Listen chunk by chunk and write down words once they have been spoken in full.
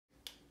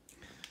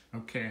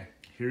Okay,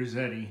 here's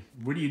Eddie.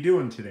 What are you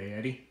doing today,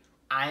 Eddie?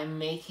 I'm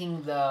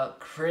making the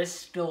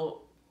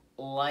crystal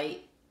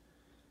light.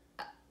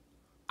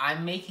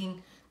 I'm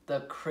making the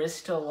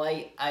crystal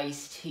light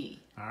iced tea.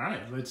 All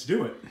right, let's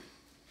do it.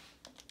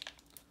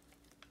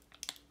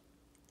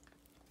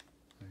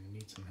 I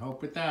need some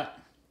help with that.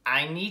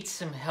 I need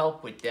some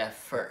help with that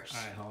first.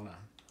 All right, hold on.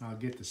 I'll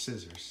get the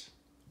scissors.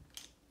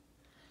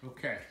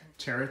 Okay,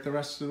 tear it the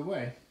rest of the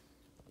way.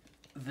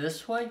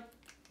 This way?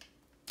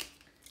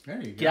 There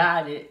you go.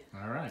 Got it.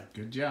 All right,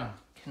 good job.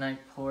 Can I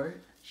pour it?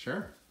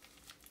 Sure.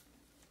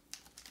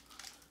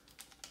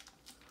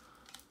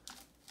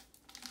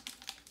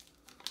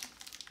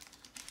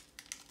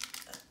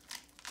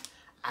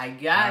 I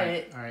got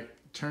it. All right,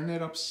 turn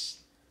it up.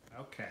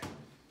 Okay.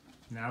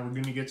 Now we're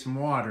gonna get some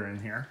water in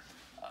here.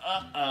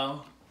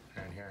 Uh-oh.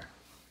 Right here.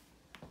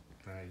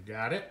 All right,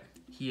 got it?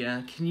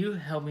 Yeah, can you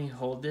help me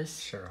hold this?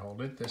 Sure,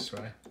 hold it this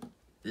way.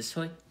 This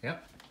way?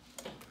 Yep.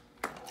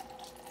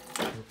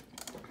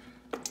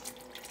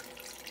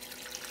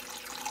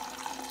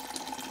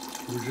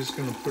 We're just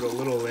gonna put a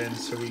little in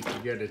so we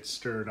can get it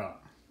stirred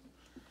up.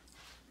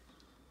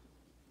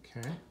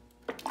 Okay.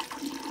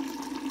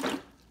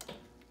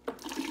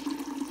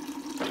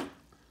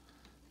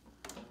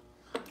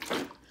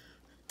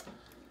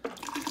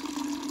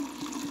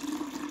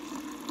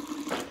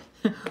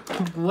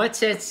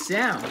 What's that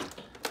sound?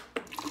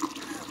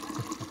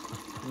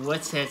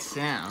 What's that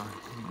sound?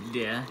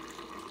 Yeah.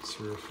 It's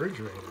a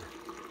refrigerator.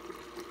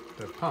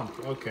 The pump.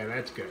 Okay,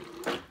 that's good.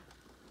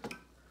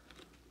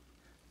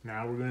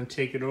 Now we're going to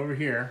take it over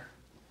here.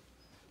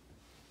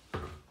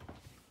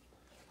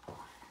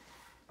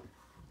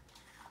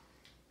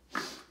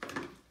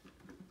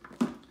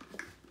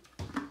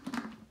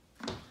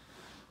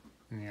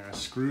 And you're going to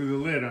screw the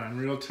lid on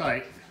real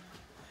tight.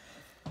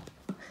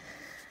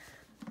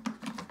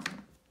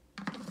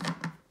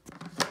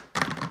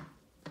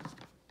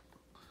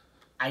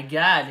 I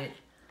got it.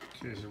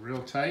 Okay, is it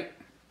real tight?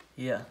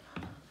 Yeah.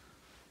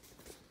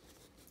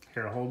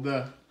 Here, hold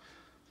the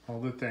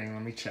thing.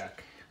 Let me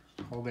check.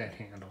 Hold that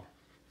handle.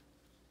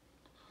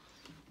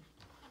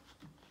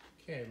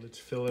 Okay, let's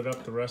fill it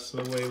up the rest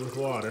of the way with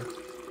water.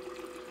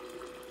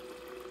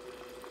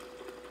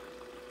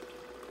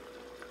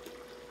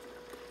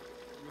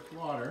 With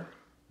water.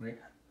 Wait.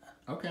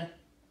 Okay.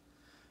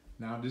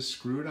 Now just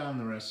screw it on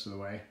the rest of the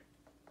way.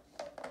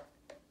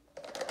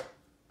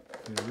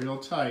 Get it real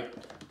tight.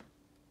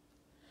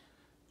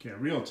 Get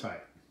real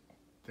tight.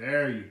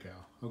 There you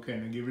go. Okay,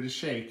 now give it a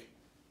shake.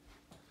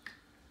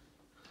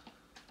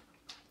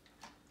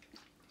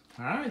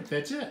 All right,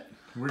 that's it.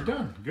 We're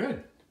done.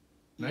 Good.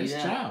 Nice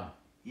job.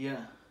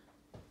 Yeah.